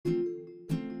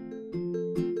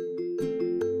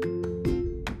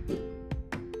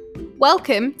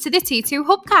Welcome to the T2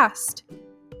 Hubcast.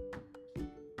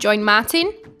 Join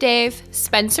Martin, Dave,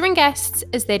 Spencer and guests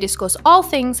as they discuss all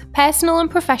things personal and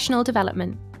professional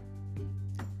development.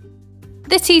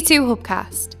 The T2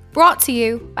 Hubcast, brought to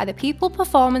you by the People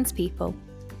Performance People.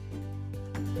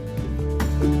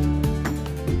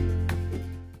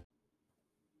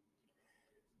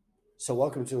 So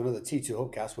welcome to another T2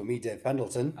 Hubcast with me, Dave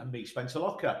Pendleton. And me, Spencer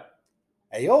Locker.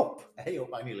 Hey up! Hey up,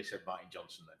 I nearly said Martin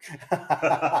Johnson then.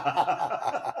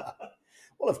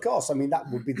 Well, of course, I mean,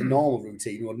 that would be the normal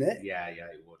routine, wouldn't it? Yeah,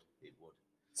 it would.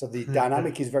 So the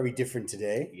dynamic is very different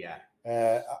today.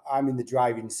 Yeah. I'm in the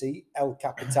driving seat, El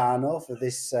Capitano for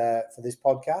this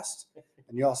podcast,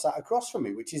 and you're sat across from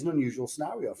me, which is an unusual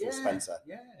scenario for Spencer.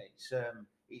 Yeah,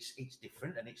 it's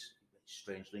different and it's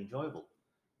strangely enjoyable.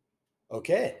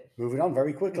 Okay, moving on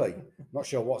very quickly. Not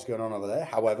sure what's going on over there.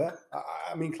 However,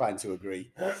 I'm inclined to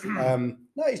agree. No,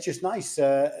 it's just nice.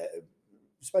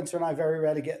 Spencer and I very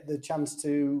rarely get the chance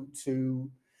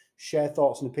to share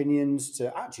thoughts and opinions,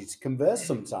 to converse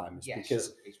sometimes. Yes,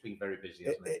 because it's been very busy,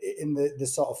 hasn't it? In the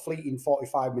sort of fleeting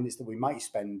 45 minutes that we might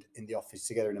spend in the office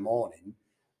together in the morning,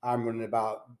 I'm running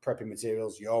about prepping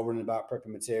materials, you're running about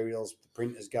prepping materials, the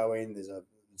printer's going, there's a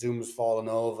Zoom's fallen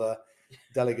over,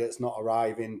 delegates not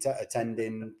arriving,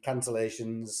 attending,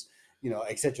 cancellations,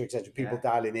 et cetera, people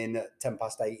dialing in at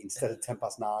 8:10 instead of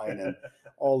 9:10, and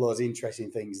all those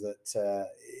interesting things that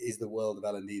is the world of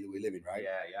L&D that we live in, right?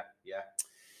 Yeah.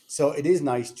 So it is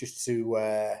nice just to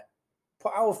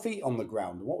put our feet on the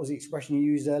ground. What was the expression you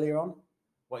used earlier on?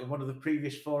 What, in one of the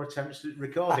previous 4 attempts at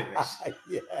recording this?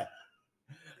 Yeah.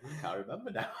 I can't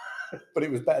remember now. But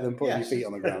it was better than putting your feet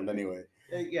on the ground anyway.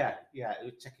 Yeah. It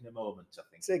was taking a moment, I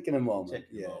think. Taking a moment.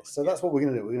 So that's what we're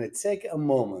going to do. We're going to take a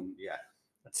moment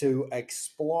to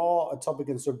explore a topic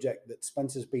and subject that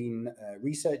Spencer's been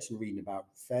researching and reading about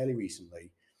fairly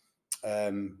recently.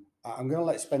 I'm going to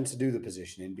let Spencer do the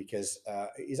positioning because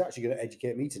he's actually going to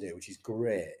educate me today, which is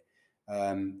great.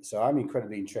 So I'm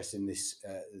incredibly interested in this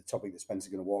the topic that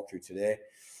Spencer's going to walk through today,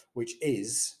 which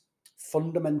is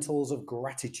fundamentals of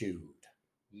gratitude.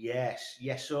 Yes.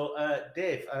 So,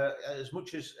 Dave, as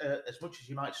much as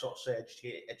you might sort of say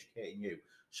educating you,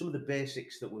 some of the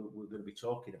basics that we're going to be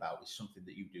talking about is something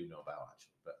that you do know about,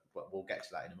 actually, but we'll get to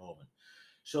that in a moment.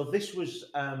 So this was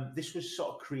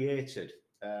sort of created,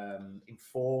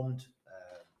 informed,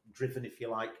 driven, if you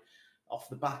like, off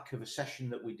the back of a session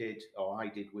that I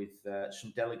did with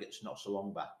some delegates not so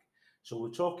long back. So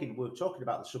we're talking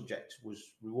about the subject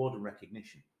was reward and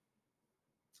recognition.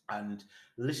 And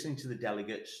listening to the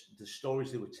delegates, the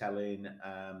stories they were telling,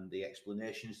 the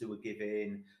explanations they were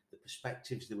giving, the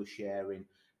perspectives they were sharing,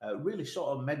 really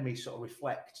sort of made me sort of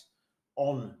reflect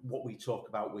on what we talk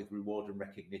about with reward and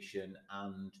recognition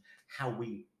and how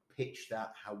we pitch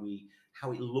that, how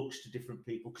it looks to different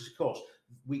people. Because of course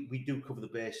we do cover the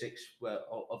basics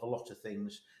of a lot of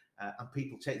things, and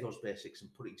people take those basics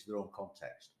and put it into their own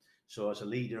context. So as a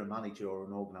leader, a manager or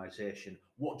an organisation,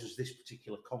 what does this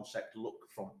particular concept look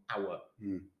from our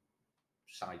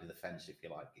side of the fence, if you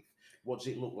like? What does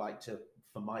it look like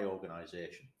for my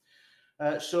organisation?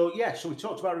 So we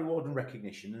talked about reward and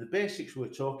recognition, and the basics we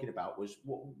were talking about was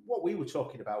what we were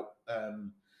talking about,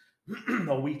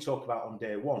 or we talk about on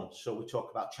day one. So we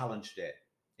talk about challenge state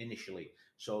initially.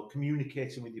 So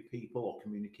communicating with your people or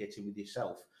communicating with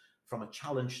yourself from a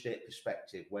challenge state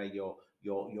perspective, where you're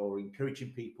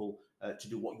encouraging people to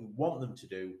do what you want them to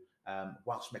do,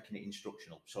 whilst making it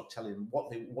instructional. So telling them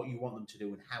what you want them to do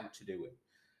and how to do it,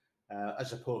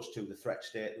 as opposed to the threat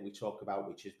state that we talk about,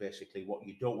 which is basically what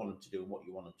you don't want them to do and what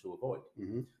you want them to avoid.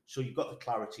 Mm-hmm. So you've got the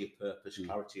clarity of purpose,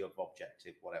 clarity of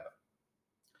objective, whatever.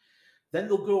 Then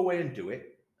they'll go away and do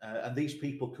it. And these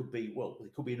people could be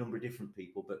a number of different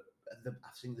people, but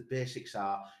I think the basics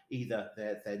are either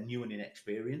they're new and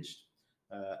inexperienced,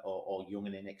 or young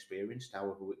and inexperienced,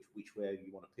 however which way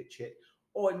you want to pitch it.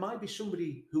 Or it might be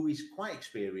somebody who is quite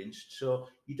experienced, so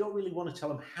you don't really want to tell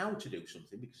them how to do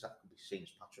something because that could be seen as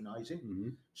patronising. Mm-hmm.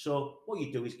 So what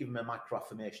you do is give them a micro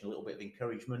affirmation, a little bit of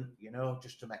encouragement,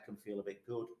 just to make them feel a bit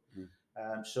good.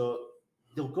 Mm-hmm. So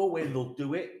they'll go away and they'll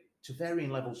do it to varying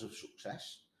levels of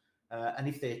success. And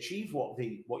if they achieve what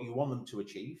you want them to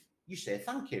achieve, you say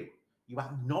thank you. You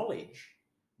acknowledge,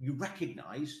 you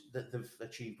recognise that they've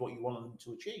achieved what you want them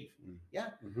to achieve. Mm. Yeah.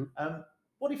 Mm-hmm.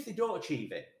 What if they don't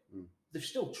achieve it? Mm. They've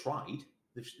still tried.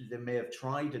 They may have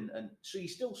tried, and so you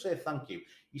still say thank you.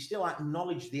 You still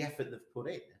acknowledge the effort they've put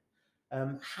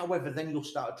in. However, then you'll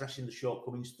start addressing the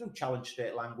shortcomings through challenge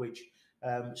state language,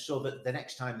 so that the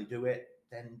next time they do it,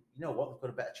 then you know what, they've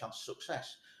got a better chance of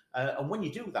success. And when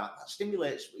you do that, that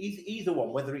stimulates either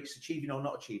one, whether it's achieving or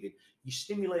not achieving, you're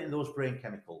stimulating those brain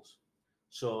chemicals.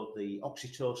 So the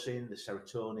oxytocin, the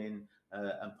serotonin,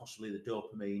 and possibly the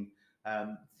dopamine.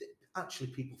 Actually,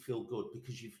 people feel good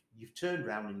because you've turned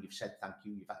around and you've said thank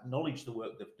you. You've acknowledged the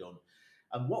work they've done,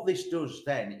 and what this does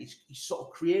then is it sort of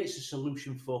creates a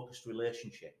solution-focused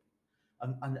relationship,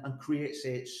 and creates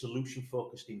a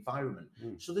solution-focused environment.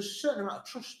 So there's a certain amount of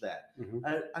trust there,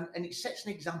 and it sets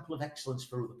an example of excellence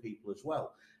for other people as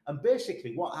well. And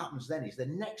basically, what happens then is the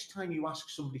next time you ask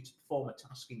somebody to perform a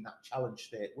task in that challenge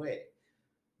state way,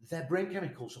 their brain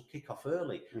chemicals will kick off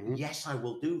early. Yes, I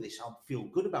will do this. I'll feel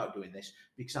good about doing this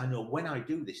because I know when I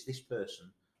do this, this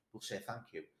person will say thank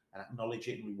you and acknowledge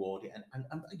it and reward it.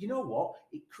 And you know what?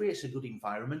 It creates a good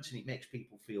environment and it makes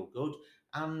people feel good.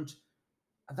 And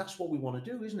that's what we want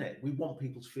to do, isn't it? We want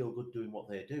people to feel good doing what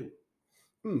they do.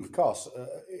 Of course.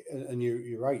 And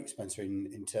you're right, Spencer,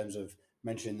 in terms of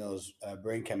mentioning those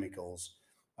brain chemicals,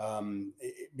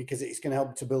 because it's going to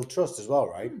help to build trust as well,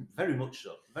 right? Very much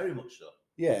so. Very much so.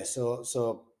 Yeah.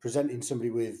 So presenting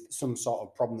somebody with some sort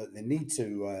of problem that they need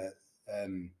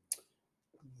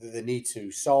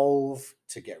to solve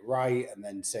to get right, and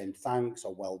then saying thanks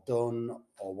or well done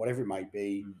or whatever it might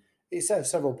be, it serves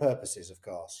several purposes, of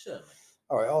course. Certainly.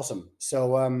 All right, awesome.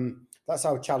 So that's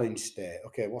our challenge state.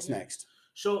 Okay, what's next?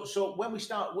 So when we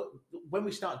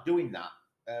start doing that,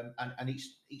 and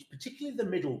it's particularly the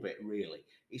middle bit really.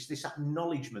 It's this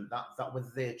acknowledgement that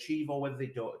whether they achieve or whether they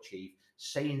don't achieve,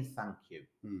 saying thank you.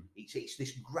 It's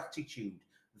this gratitude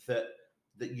that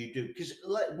you do. Because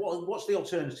what's the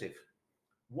alternative?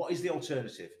 What is the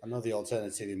alternative? I know the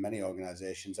alternative in many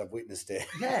organisations. I've witnessed it.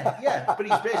 Yeah. But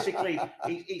it's basically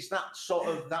it's that sort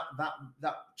of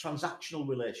that transactional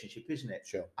relationship, isn't it?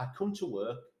 Sure. I come to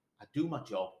work, I do my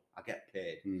job, I get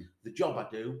paid. The job I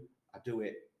do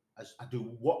it as I do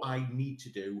what I need to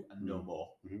do and no more.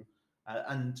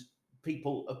 And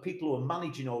people who are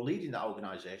managing or leading that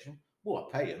organisation, well,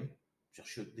 I pay them.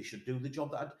 They should do the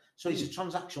job that so it's a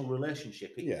transactional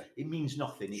relationship. It means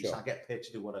nothing. It's I get paid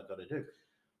to do what I've got to do.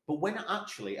 But when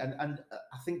actually, and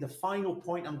I think the final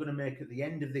point I'm going to make at the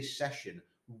end of this session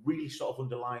really sort of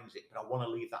underlines it, but I want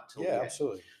to leave that till the end.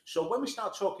 Absolutely. So when we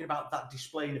start talking about that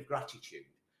displaying of gratitude,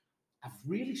 I've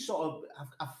really sort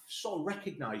of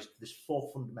recognised there's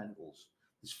four fundamentals.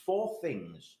 There's four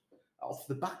things off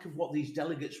the back of what these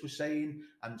delegates were saying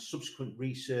and subsequent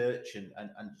research and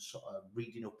sort of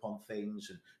reading up on things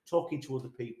and talking to other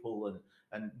people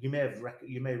and you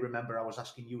may remember I was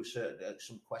asking you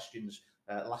some questions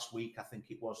last week. I think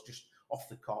it was just off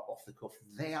the cuff.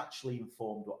 They actually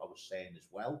informed what I was saying as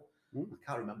well. I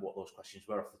can't remember what those questions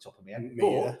were off the top of my head.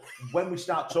 But when we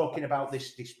start talking about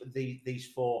these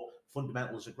four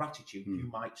fundamentals of gratitude, you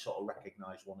might sort of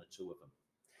recognise one or two of them.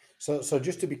 So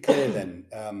just to be clear then,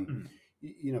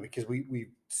 because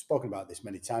we've spoken about this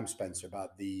many times, Spencer,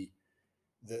 about the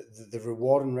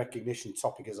reward and recognition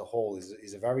topic as a whole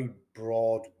is a very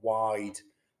broad, wide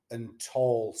and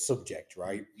tall subject,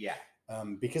 right? Yeah.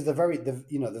 Because the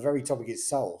very topic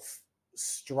itself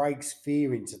strikes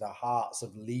fear into the hearts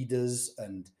of leaders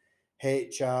and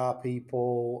HR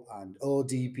people and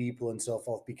OD people and so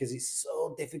forth, because it's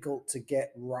so difficult to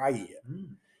get right.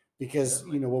 Because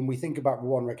certainly. When we think about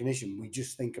reward and recognition, we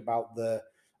just think about the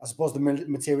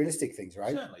materialistic things,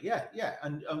 right? Certainly, yeah.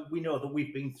 And we know that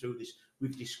we've been through this.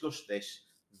 We've discussed this.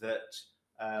 That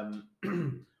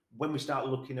when we start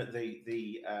looking at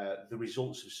the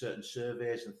results of certain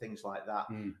surveys and things like that,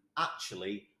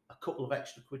 actually, a couple of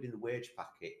extra quid in the wage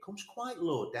packet comes quite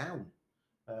low down.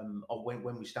 Or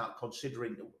when we start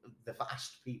considering the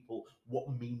vast people, what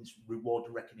means reward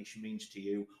and recognition means to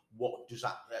you, what does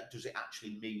it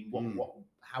actually mean?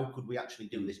 How could we actually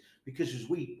do this? Because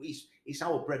it's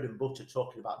our bread and butter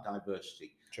talking about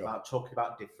diversity, about talking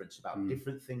about difference, about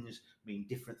different things mean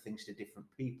different things to different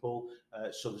people.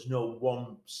 So there's no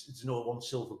one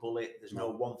silver bullet. There's no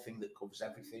one thing that covers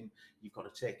everything. You've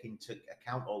got to take into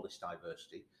account all this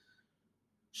diversity.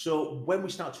 So when we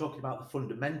start talking about the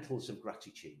fundamentals of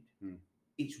gratitude,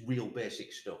 it's real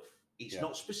basic stuff. It's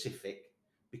not specific,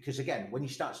 because again, when you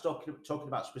start talking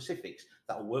about specifics,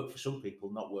 that'll work for some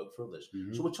people, not work for others.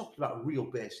 So we're talking about real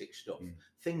basic stuff,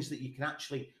 things that you can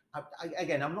actually,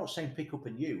 again, I'm not saying pick up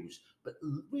and use, but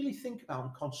really think about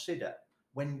and consider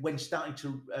when starting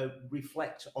to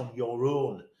reflect on your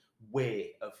own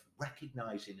way of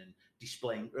recognizing and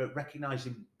displaying,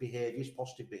 recognizing behaviors,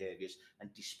 positive behaviors,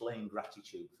 and displaying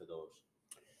gratitude for those.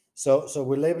 So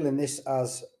we're labeling this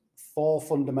as 4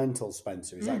 fundamentals,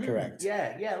 Spencer. Is that correct?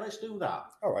 Yeah. Let's do that.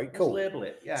 All right, cool. Let's label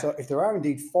it. Yeah. So if there are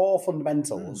indeed 4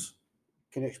 fundamentals,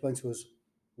 can you explain to us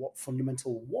what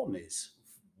fundamental 1 is?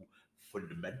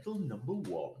 Fundamental number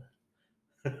 1.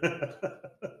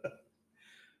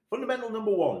 Fundamental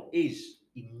number 1 is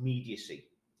immediacy,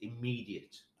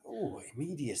 immediate. Oh,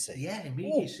 immediacy. Yeah,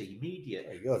 immediacy, immediate.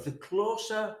 Very good. The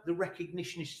closer the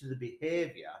recognition is to the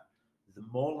behaviour, the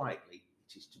more likely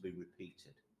it is to be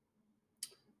repeated.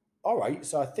 All right.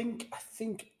 So I think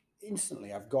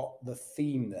instantly I've got the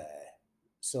theme there.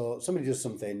 So somebody does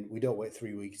something, we don't wait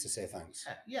 3 weeks to say thanks.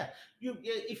 Yeah.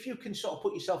 If you can sort of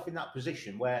put yourself in that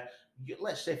position where,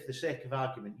 let's say for the sake of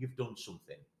argument, you've done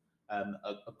something,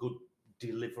 a good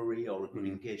delivery or a good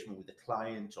engagement with a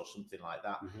client or something like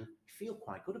that, you feel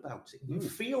quite good about it. You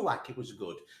feel like it was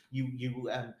good.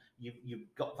 You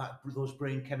got those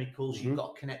brain chemicals. You've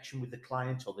got a connection with the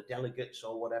client or the delegates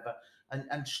or whatever,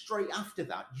 and straight after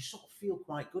that, you sort of feel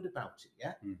quite good about it.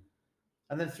 Yeah.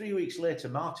 And then 3 weeks later,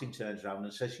 Martin turns around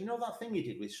and says, "You know that thing you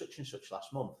did with such and such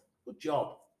last month? Good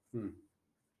job."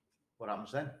 What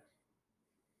happens then?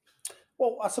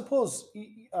 Well, I suppose,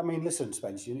 I mean, listen,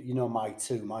 Spence, you know my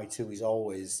two is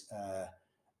always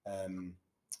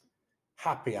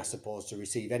happy, I suppose, to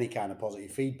receive any kind of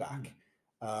positive feedback.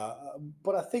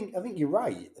 But I think you're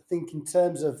right. I think in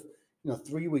terms of,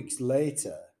 3 weeks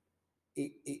later,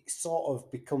 it sort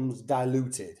of becomes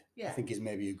diluted. Yeah. I think is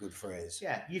maybe a good phrase.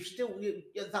 Yeah,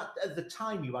 that at the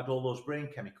time you had all those brain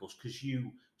chemicals because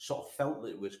you sort of felt that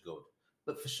it was good.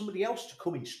 But for somebody else to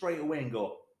come in straight away and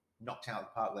go, "Knocked out of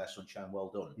the park there, sunshine, well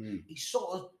done," it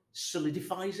sort of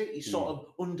solidifies it. It sort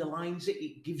of underlines it.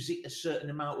 It gives it a certain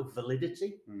amount of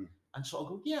validity, and sort of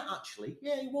go, "Yeah, actually,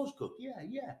 yeah, it was good. Yeah."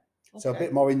 Okay. So a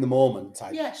bit more in the moment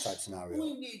type scenario.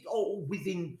 Or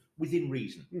within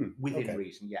reason. Within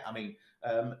reason, yeah. I mean,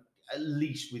 at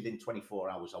least within 24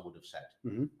 hours, I would have said.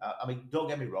 I mean, don't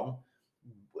get me wrong.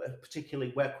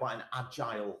 Particularly, we're quite an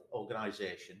agile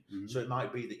organisation, so it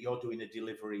might be that you're doing a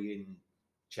delivery in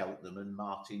Cheltenham and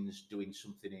Martin's doing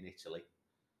something in Italy.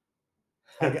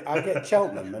 I get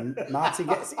Cheltenham and Martin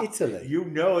gets Italy. You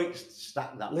know it's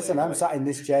stacked that Listen, way. I'm sat in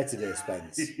this chair today,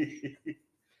 Spence.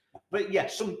 But yeah,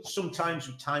 sometimes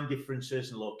with time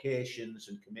differences and locations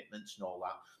and commitments and all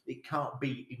that, it can't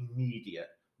be immediate.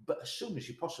 But as soon as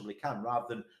you possibly can, rather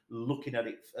than looking at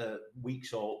it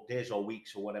weeks or days or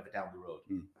weeks or whatever down the road.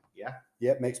 Yeah?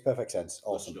 Yeah, makes perfect sense.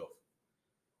 Awesome. Good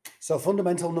stuff. So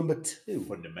fundamental number 2.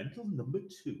 Fundamental number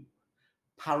 2.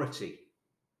 Parity.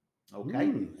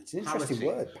 Okay? It's an interesting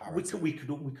word, parity. We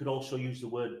could also use the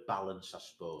word balance, I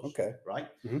suppose. Okay. Right?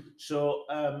 So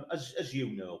as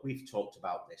you know, we've talked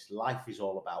about this. Life is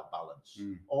all about balance.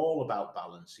 All about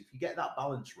balance. If you get that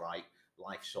balance right,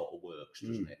 life sort of works,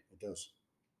 doesn't it? It does.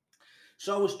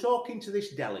 So I was talking to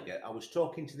this delegate. I was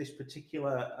talking to this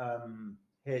particular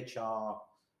HR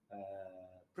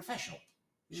professional,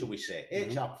 shall we say,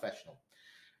 HR professional.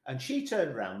 And she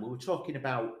turned around. We were talking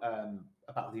about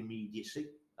the immediacy,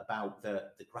 about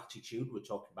the gratitude. We were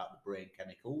talking about the brain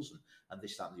chemicals and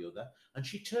this, that, and the other. And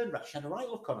she turned around. She had a right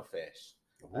look on her face,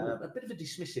 a bit of a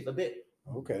dismissive, a bit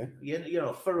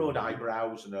furrowed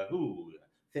eyebrows and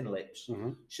thin lips.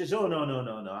 She says, "Oh no,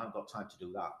 I haven't got time to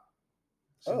do that."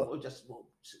 I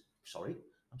said, sorry.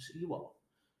 I'm saying, "You what?"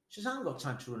 She says, "I haven't got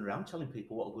time to run around telling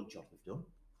people what a good job they've done.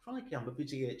 Crikey, I'm a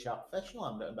busy HR professional.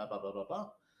 I'm blah, blah, blah, blah,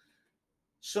 blah."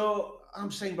 So I'm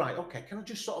saying, right, okay, can I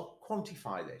just sort of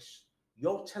quantify this?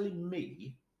 You're telling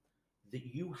me that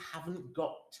you haven't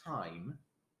got time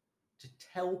to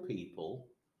tell people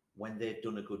when they've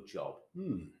done a good job.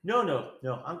 No,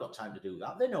 I haven't got time to do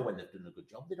that. They know when they've done a good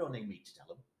job. They don't need me to tell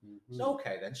them. So,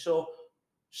 okay then.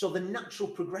 So the natural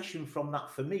progression from that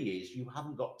for me is you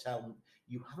haven't got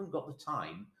the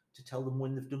time to tell them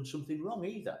when they've done something wrong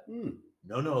either.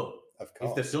 No. Of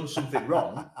course. If they've done something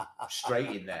wrong,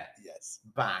 straight in there. Yes.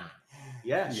 Bang.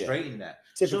 Yeah, straight in there.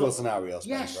 Typical scenarios,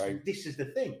 yes, right? This is the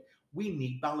thing. We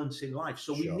need balance in life.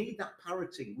 So we need that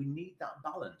parity. We need that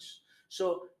balance.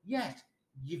 So,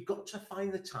 you've got to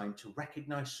find the time to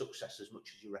recognise success as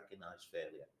much as you recognise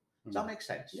failure. Does that make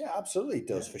sense? Yeah, absolutely it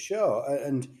does, for sure.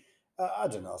 And I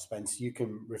don't know, Spence, you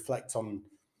can reflect on,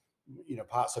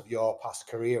 parts of your past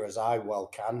career as I well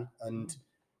can, and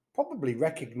probably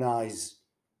recognise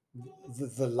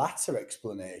the latter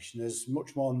explanation as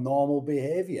much more normal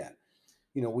behaviour.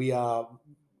 We are,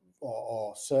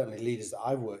 or certainly leaders that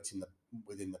I've worked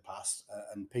with in the past,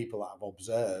 and people that I've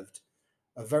observed,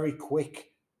 are very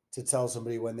quick to tell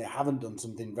somebody when they haven't done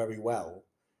something very well,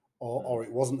 or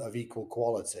it wasn't of equal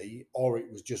quality, or it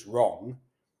was just wrong,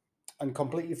 and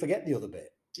completely forget the other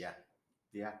bit.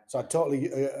 Yeah. So I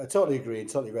totally agree and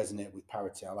totally resonate with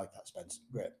parity. I like that, Spence.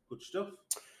 Great. Good stuff.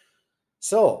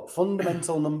 So,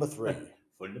 fundamental number 3.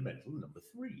 Fundamental number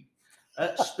 3.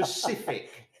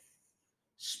 Specific.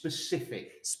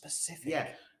 Yeah.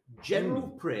 General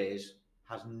praise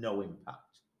has no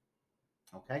impact.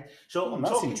 Okay, so I'm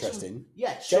that's talking interesting.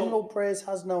 So, general praise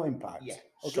has no impact. Yeah.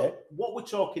 Okay. So what we're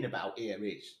talking about here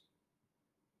is,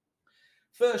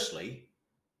 firstly,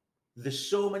 there's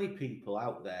so many people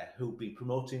out there who've been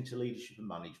promoted into leadership and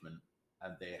management,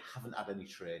 and they haven't had any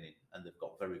training, and they've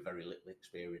got very, very little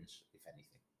experience, if anything.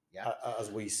 Yeah, as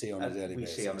we see on a daily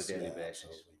basis. Basis.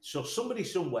 Absolutely. So somebody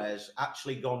somewhere's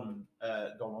actually gone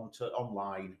on to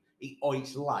online, or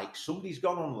it's like somebody's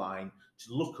gone online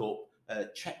to look up a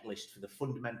checklist for the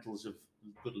fundamentals of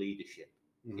good leadership.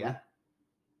 Mm-hmm. Yeah.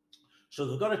 So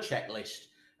they've got a checklist,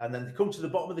 and then they come to the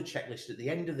bottom of the checklist at the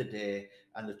end of the day,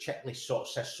 and the checklist sort of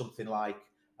says something like,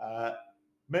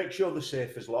 make sure the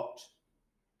safe is locked,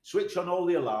 switch on all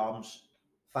the alarms,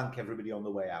 thank everybody on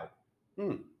the way out.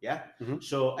 Yeah. Mm-hmm.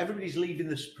 So everybody's leaving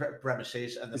the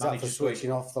premises, and the manager's for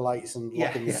switching off the lights and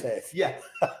locking the safe. Yeah.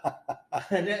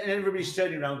 and everybody's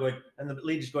turning around going, and the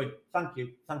leader's going, thank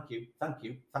you, thank you, thank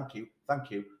you, thank you, thank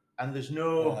you. And there's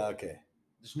no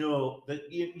there's no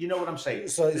you know what I'm saying.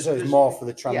 So it's more for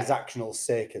the transactional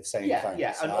sake of saying thanks.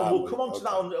 Yeah, and we'll come on to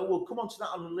that. We'll come on to that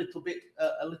a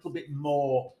little bit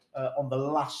more on the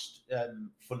last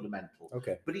fundamental.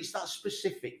 Okay. But it's that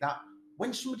specific, that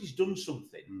when somebody's done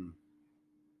something.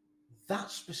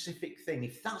 That specific thing,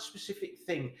 if that specific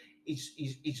thing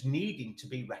is needing to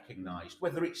be recognised,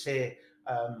 whether it's a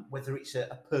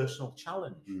personal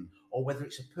challenge, or whether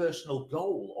it's a personal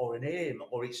goal or an aim,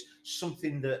 or it's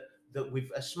something that with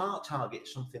a SMART target,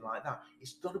 something like that,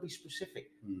 it's got to be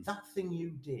specific. That thing you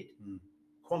did,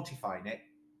 quantifying it,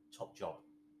 top job.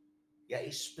 Yeah,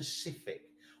 it's specific.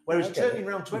 Whereas turning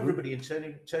around to everybody and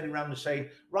turning around and saying,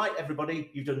 right,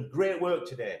 everybody, you've done great work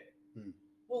today.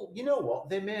 Well, you know what?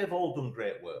 They may have all done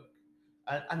great work.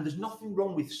 And there's nothing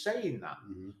wrong with saying that.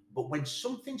 But when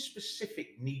something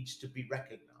specific needs to be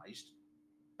recognised,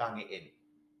 bang it in.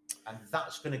 And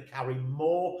that's going to carry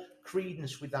more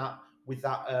credence with that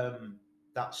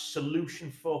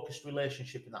solution-focused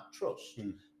relationship and that trust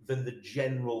than the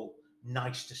general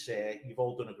nice to say, you've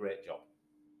all done a great job.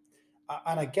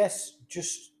 And I guess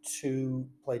just to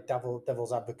play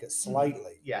devil's advocate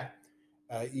slightly,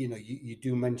 you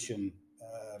do mention,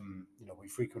 we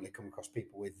frequently come across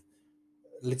people with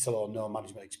little or no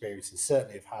management experience, and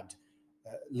certainly have had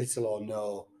little or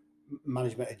no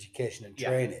management education and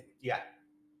training. Yeah.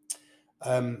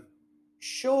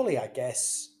 Surely, I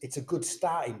guess it's a good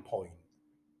starting point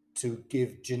to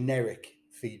give generic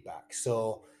feedback.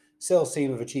 So, sales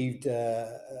team have achieved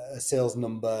a sales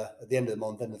number at the end of the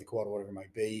month, end of the quarter, whatever it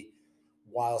might be.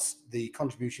 Whilst the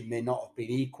contribution may not have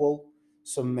been equal,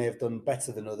 some may have done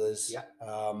better than others. Yeah.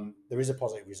 There is a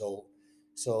positive result.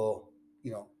 So,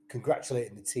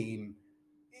 congratulating the team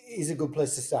is a good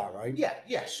place to start, right?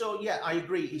 Yeah. So, I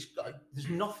agree. There's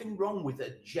nothing wrong with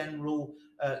a general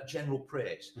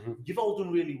praise. You've all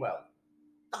done really well.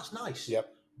 That's nice.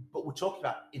 Yep. But we're talking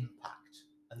about impact.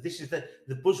 And this is the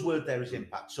buzzword there is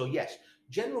impact. So, yes,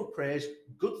 general praise,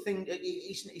 good thing.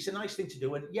 It's a nice thing to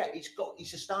do. And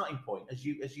it's a starting point, as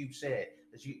you say.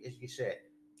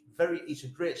 It's a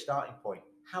great starting point.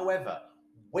 However,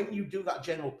 when you do that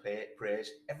general praise,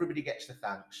 everybody gets the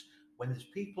thanks. When there's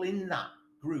people in that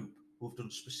group who've done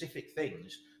specific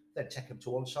things, then take them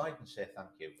to one side and say thank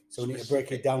you. So we need to break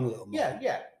it down a little more.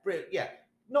 Yeah.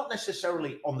 Not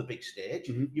necessarily on the big stage.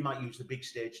 You might use the big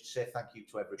stage to say thank you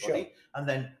to everybody. Sure. And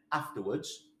then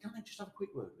afterwards, can I just have a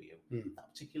quick word with you?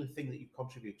 That particular thing that you've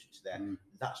contributed to there,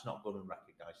 that's not gone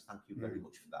unrecognised. Thank you very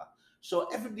much for that. So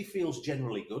everybody feels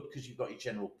generally good because you've got your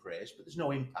general praise, but there's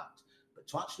no impact. But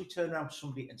to actually turn around to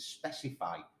somebody and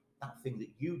specify that thing that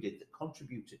you did that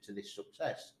contributed to this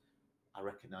success, I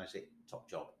recognise it, top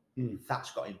job.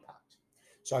 That's got impact.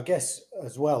 So I guess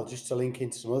as well, just to link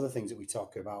into some other things that we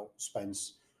talk about,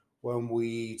 Spence, when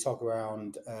we talk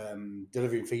around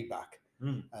delivering feedback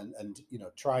and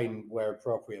trying where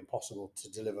appropriate and possible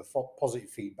to deliver positive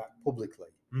feedback publicly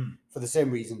for the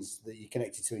same reasons that you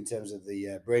connected to in terms of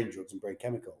the brain drugs and brain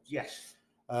chemicals. Yes.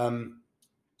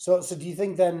 So do you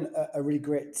think then a really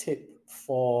great tip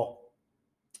for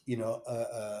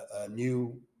a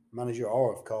new manager,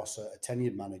 or of course a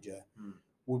tenured manager,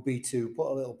 would be to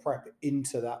put a little prep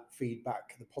into that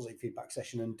feedback, the positive feedback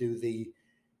session, and do the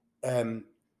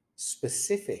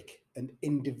specific and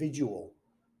individual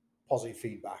positive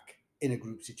feedback in a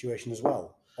group situation as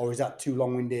well? Or is that too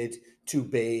long-winded, too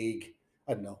big?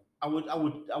 I don't know. I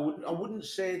wouldn't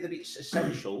say that it's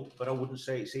essential, but I wouldn't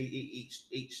say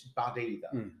it's bad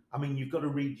either. I mean, you've got to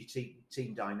read your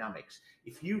team dynamics.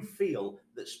 If you feel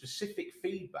that specific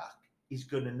feedback is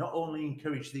going to not only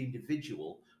encourage the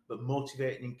individual, but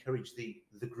motivate and encourage the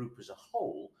group as a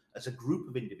whole, as a group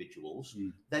of individuals,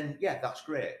 then that's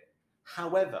great.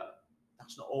 However,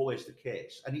 that's not always the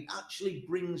case. And it actually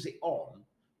brings it on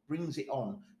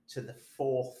to the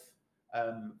fourth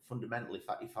fundamental,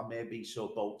 if I may be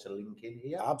so bold to link in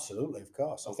here. Absolutely, of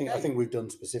course. Okay. I think we've done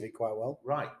specific quite well.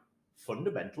 Right.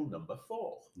 Fundamental number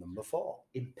 4. Number 4.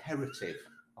 Imperative.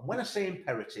 And when I say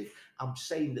imperative, I'm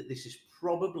saying that this is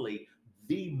probably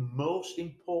the most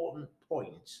important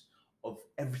point of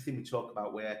everything we talk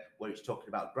about, where it's talking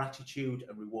about gratitude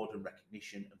and reward and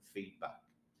recognition and feedback.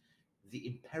 The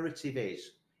imperative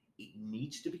is it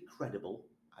needs to be credible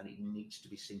and it needs to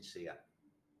be sincere.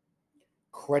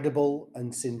 Credible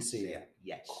and sincere.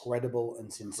 Yes. Credible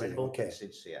and sincere. Credible and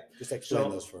sincere. Just explain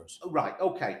those for us. Right.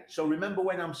 Okay. So remember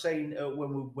when I'm saying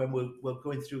when we're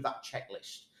going through that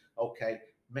checklist. Okay.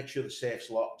 Make sure the safe's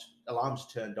locked, alarms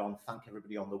turned on. Thank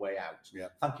everybody on the way out. Yeah.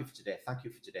 Thank you for today. Thank you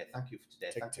for today. Thank you for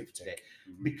today. Tick, thank you tick, for today.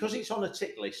 Mm-hmm. Because it's on a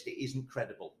tick list, it isn't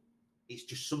credible. It's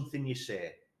just something you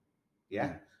say. Yeah.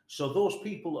 Mm. So those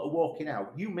people that are walking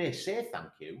out, you may say thank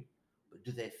you, but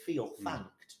do they feel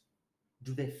thanked?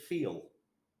 Do they feel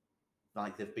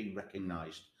like they've been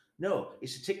recognised? No,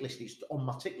 it's a tick list. It's on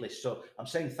my tick list. So I'm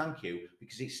saying thank you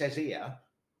because it says here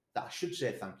that I should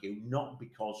say thank you, not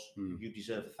because you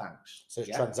deserve a thanks. So it's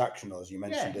transactional, as you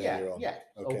mentioned earlier on. Yeah.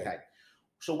 Okay.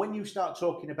 So when you start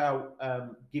talking about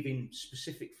giving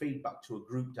specific feedback to a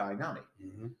group dynamic,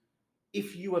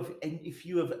 if you've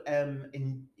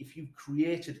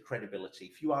created credibility,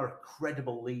 if you are a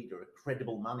credible leader, a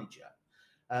credible manager,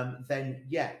 then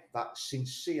that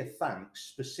sincere thanks,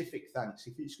 specific thanks,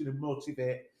 if it's going to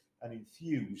motivate and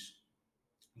infuse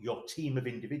your team of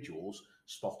individuals,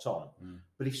 spot on.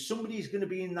 But if somebody is going to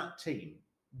be in that team,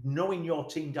 knowing your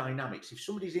team dynamics, if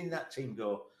somebody's in that team,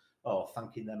 go, oh,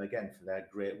 thanking them again for their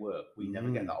great work. We never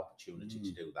get that opportunity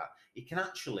to do that. It can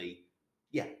actually,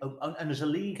 and as a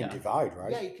leader, it can divide,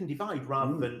 right? Yeah, it can divide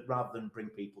rather than bring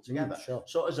people together. Sure.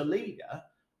 So as a leader,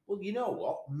 well, you know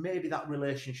what? Maybe that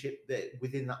relationship that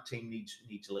within that team needs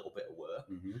a little bit of work.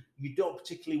 You don't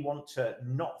particularly want to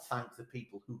not thank the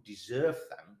people who deserve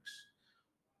thanks,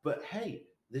 but hey,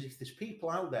 if there's people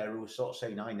out there who are sort of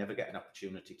saying, I never get an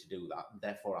opportunity to do that, and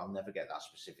therefore I'll never get that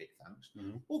specific thanks,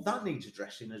 well, that needs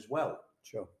addressing as well.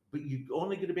 Sure. But you're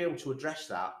only going to be able to address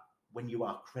that when you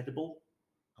are credible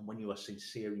and when you are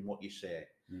sincere in what you say.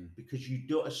 Because you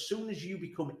don't, as soon as you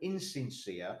become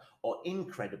insincere or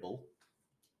incredible,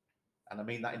 and I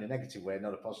mean that in a negative way,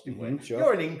 not a positive way. Sure.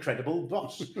 You're an incredible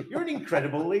boss. You're an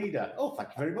incredible leader. Oh, thank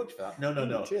you very much for that.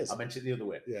 No. Cheers. I meant it the other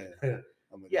way.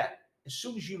 Yeah. As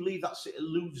soon as you lose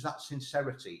that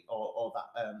sincerity or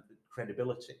that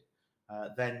credibility,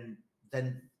 then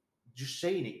just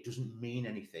saying it doesn't mean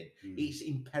anything. It's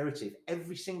imperative.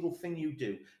 Every single thing you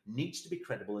do needs to be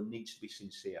credible and needs to be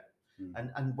sincere.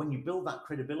 And when you build that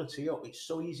credibility up, it's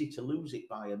so easy to lose it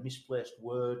by a misplaced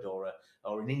word or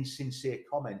an insincere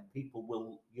comment.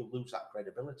 You'll lose that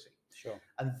credibility. Sure.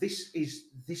 And this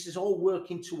is all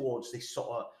working towards this sort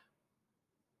of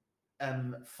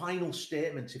final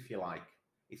statement, if you like.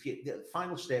 The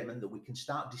final statement that we can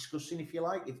start discussing, if you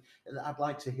like. I'd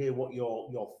like to hear what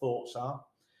your thoughts are.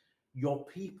 Your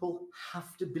people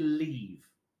have to believe,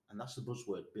 and that's the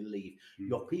buzzword, believe.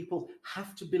 Your people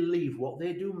have to believe what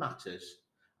they do matters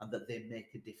and that they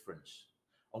make a difference.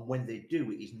 And when they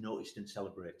do, it is noticed and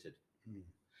celebrated.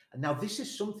 And now this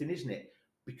is something, isn't it?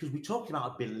 Because we're talking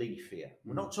about a belief here.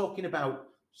 We're not talking about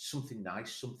something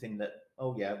nice, something that,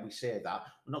 oh yeah, we say that.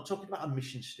 We're not talking about a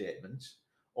mission statement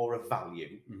or a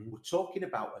value. We're talking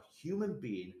about a human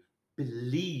being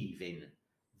believing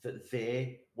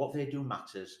that what they do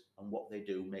matters and what they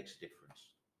do makes a difference.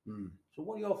 So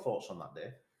what are your thoughts on that,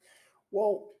 Dave?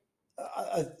 Well,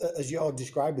 as you're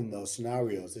describing those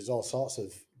scenarios, there's all sorts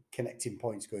of connecting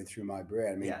points going through my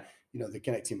brain. I mean, the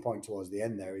connecting point towards the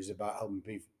end there is about helping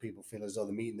people feel as though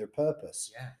they're meeting their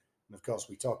purpose. Yeah. And of course,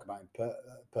 we talk about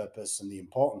purpose and the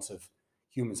importance of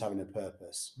humans having a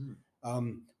purpose.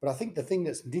 But I think the thing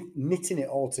that's knitting it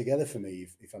all together for me,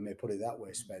 if I may put it that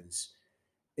way, Spence,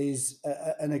 is,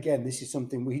 and again, this is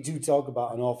something we do talk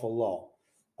about an awful lot.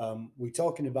 We're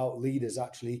talking about leaders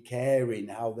actually caring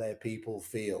how their people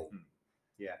feel.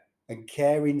 And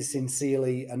caring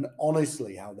sincerely and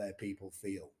honestly how their people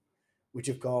feel, which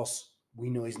of course we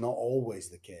know is not always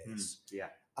the case.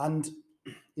 And,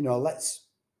 let's,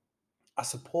 I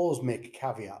suppose, make a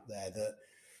caveat there that,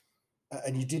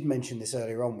 and you did mention this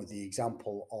earlier on with the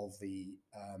example of the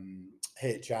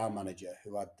HR manager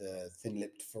who had the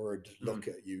thin-lipped, furrowed look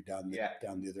at you down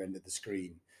the other end of the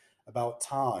screen about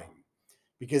time.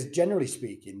 Because generally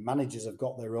speaking, managers have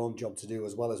got their own job to do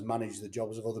as well as manage the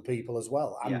jobs of other people as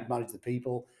well, and manage the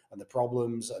people and the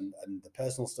problems and the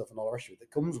personal stuff and all the rest of it that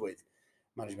comes with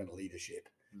management leadership.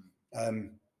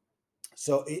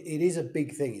 So it is a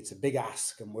big thing. It's a big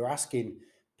ask, and we're asking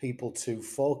people to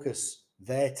focus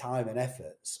their time and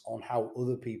efforts on how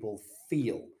other people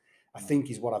feel. I think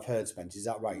is what I've heard, Spence. Is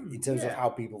that right? In terms of how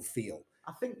people feel.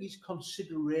 I think it's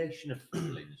consideration of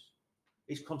feelings.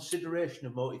 It's consideration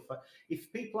of motivation.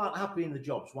 If people aren't happy in the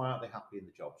jobs, why aren't they happy in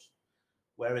the jobs?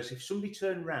 Whereas if somebody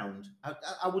turned round,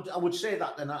 I would say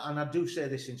that, and I do say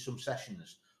this in some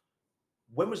sessions.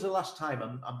 When was the last time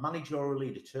a manager or a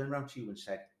leader turned around to you and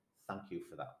said, "Thank you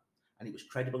for that," and it was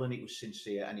credible and it was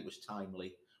sincere and it was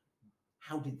timely?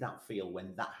 How did that feel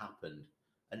when that happened?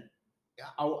 And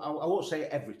I won't say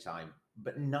every time,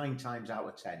 but 9 times out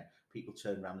of 10, people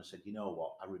turned around and said, "You know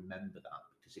what? I remember that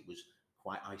because it was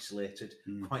quite isolated,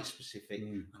 quite specific,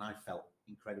 and I felt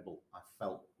incredible. I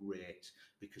felt great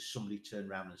because somebody turned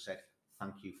around and said,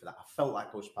 'Thank you for that.'" I felt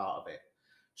like I was part of it.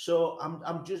 So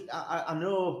I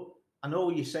know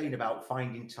what you're saying about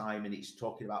finding time, and it's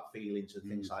talking about feelings and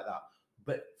things like that.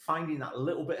 But finding that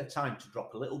little bit of time to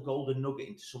drop a little golden nugget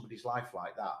into somebody's life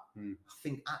like that, I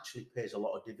think actually pays a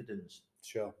lot of dividends.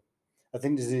 Sure. I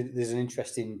think there's an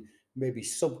interesting maybe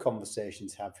sub-conversation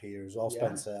to have here as well,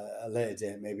 Spencer, a later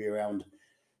date, maybe around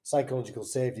psychological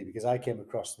safety, because I came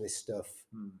across this stuff,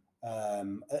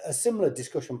 a similar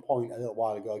discussion point a little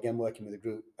while ago, again, working with a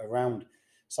group around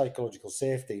psychological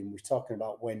safety, and we're talking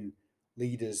about when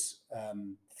leaders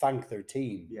thank their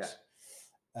teams.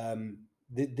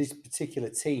 This particular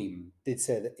team did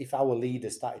say that if our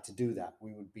leaders started to do that,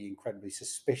 we would be incredibly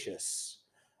suspicious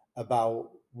about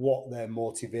what their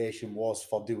motivation was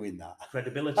for doing that.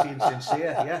 Credibility and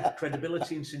sincere,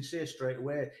 credibility and sincere straight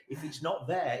away. If it's not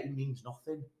there, it means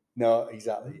nothing. No,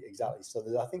 exactly.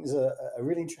 So I think there's a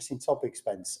really interesting topic,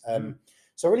 Spence.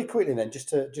 So really quickly then, just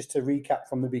to recap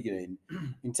from the beginning,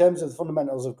 in terms of the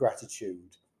fundamentals of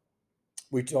gratitude,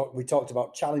 we talked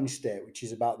about challenge state, which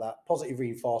is about that positive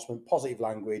reinforcement, positive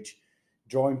language,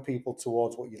 drawing people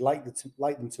towards what you'd like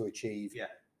them to achieve,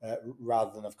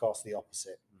 rather than, of course, the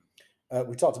opposite.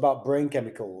 We talked about brain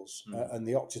chemicals and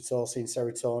the oxytocin,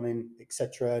 serotonin,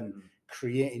 etc., and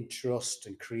creating trust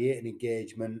and creating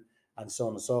engagement and so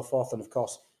on and so forth. And of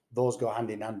course, those go hand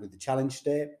in hand with the challenge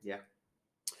state.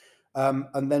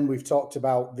 And then we've talked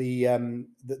about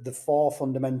the 4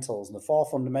 fundamentals, and the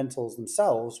 4 fundamentals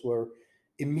themselves were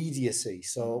immediacy.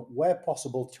 So where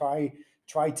possible, try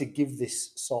to give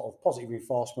this sort of positive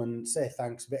reinforcement, say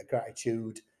thanks, a bit of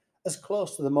gratitude, as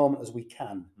close to the moment as we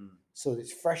can, so that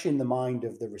it's fresh in the mind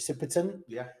of the recipient,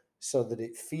 so that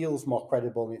it feels more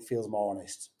credible and it feels more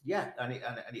honest.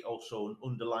 And it also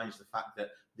underlines the fact that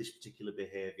this particular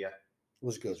behaviour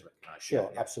was good.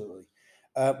 Sure, absolutely.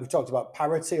 We talked about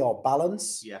parity or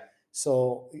balance.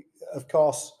 So, of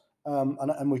course,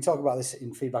 and we talk about this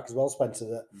in feedback as well, Spencer,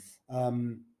 that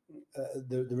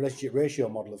the relationship ratio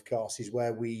model, of course, is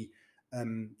where we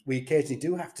occasionally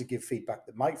do have to give feedback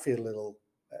that might feel a little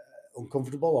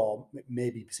uncomfortable or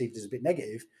maybe perceived as a bit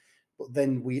negative, but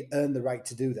then we earn the right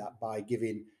to do that by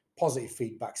giving positive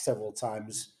feedback several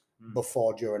times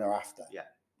before, during, or after.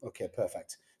 Okay,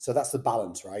 perfect. So that's the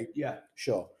balance, right?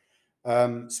 Sure.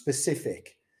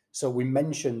 Specific. So we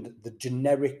mentioned the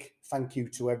generic thank you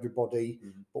to everybody,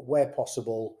 but where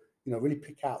possible, really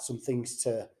pick out some things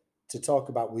to talk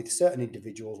about with certain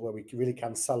individuals where we really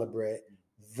can celebrate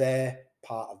their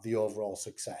part of the overall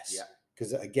success.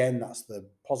 Because again, that's the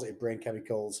positive brain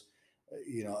chemicals,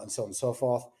 and so on and so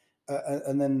forth.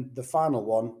 And then the final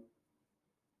one,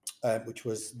 which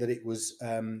was that it was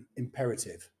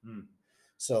imperative.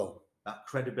 So that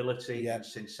credibility and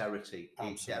sincerity,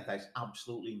 that's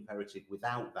absolutely imperative.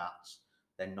 Without that,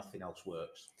 then nothing else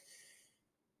works.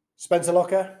 Spencer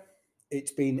Locker,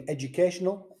 it's been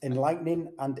educational,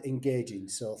 enlightening, and engaging.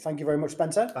 So thank you very much,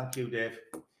 Spencer. Thank you, Dave.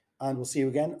 And we'll see you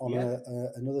again on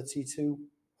another T2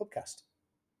 podcast.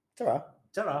 Ta-ra.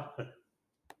 Ta-ra.